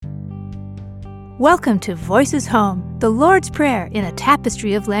Welcome to Voices Home, the Lord's Prayer in a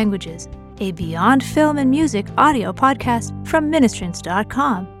Tapestry of Languages, a Beyond Film and Music audio podcast from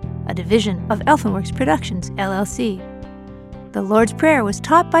Ministrants.com, a division of Elfenworks Productions, LLC. The Lord's Prayer was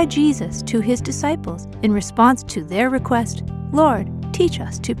taught by Jesus to his disciples in response to their request, "Lord, teach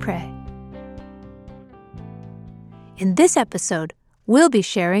us to pray." In this episode, we'll be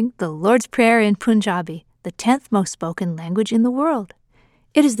sharing the Lord's Prayer in Punjabi, the 10th most spoken language in the world.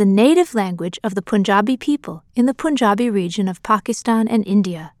 It is the native language of the Punjabi people in the Punjabi region of Pakistan and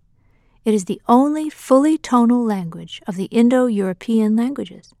India. It is the only fully tonal language of the Indo-European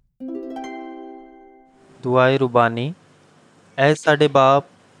languages. दुआए रुबानी। ऐ साडे बाप,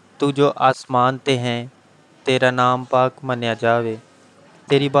 तू जो आसमान ते हैं, तेरा नाम पाक मन्या जावे,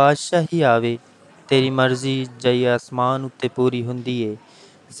 तेरी बादशाही आवे, तेरी मर्जी जई आसमान उत्ते पूरी हुंदी है,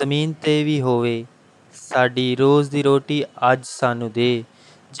 ਜ਼ਮੀਨ ਤੇ ਵੀ ਹੋਵੇ। ਸਾਡੀ ਰੋਜ਼ ਦੀ ਰੋਟੀ ਅੱਜ ਸਾਨੂੰ ਦੇ,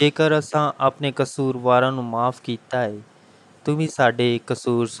 ਜੇਕਰ ਅਸਾਂ ਆਪਣੇ ਕਸੂਰਵਾਰਾਂ ਨੂੰ ਮਾਫ਼ ਕੀਤਾ ਹੈ, ਤੂੰ ਵੀ ਸਾਡੇ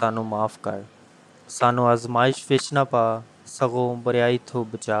ਕਸੂਰ ਸਾਨੂੰ ਮਾਫ਼ ਕਰ। ਸਾਨੂੰ ਆਜ਼ਮਾਇਸ਼ ਵਿੱਚ ਨਾ ਪਾ, ਸਗੋਂ ਬੁਰਾਈ ਤੋਂ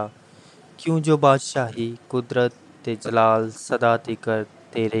ਬਚਾ, ਕਿਉਂ ਜੋ ਬਾਦਸ਼ਾਹੀ, ਕੁਦਰਤ ਤੇ ਜਲਾਲ ਸਦਾ ਤਿਕਰ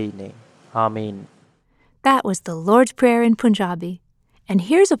ਤੇਰੇ ਹੀ ਨੇ। ਆਮੀਨ। That was the Lord's Prayer in Punjabi. And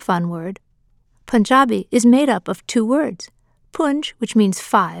here's a fun word. Punjabi is made up of two words, punj, which means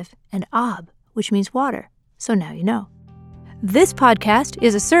 5, and ab, which means water. So now you know. This podcast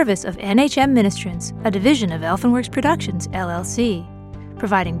is a service of NHM Ministrants, a division of Elfenworks Productions, LLC,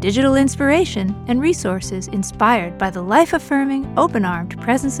 providing digital inspiration and resources inspired by the life-affirming, open-armed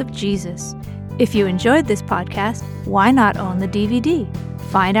presence of Jesus. If you enjoyed this podcast, why not own the DVD?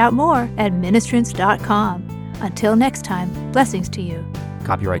 Find out more at Ministrants.com. Until next time, blessings to you.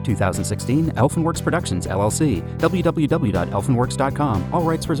 Copyright 2016, Elfenworks Productions, LLC, www.elfenworks.com, all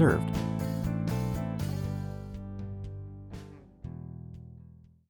rights reserved.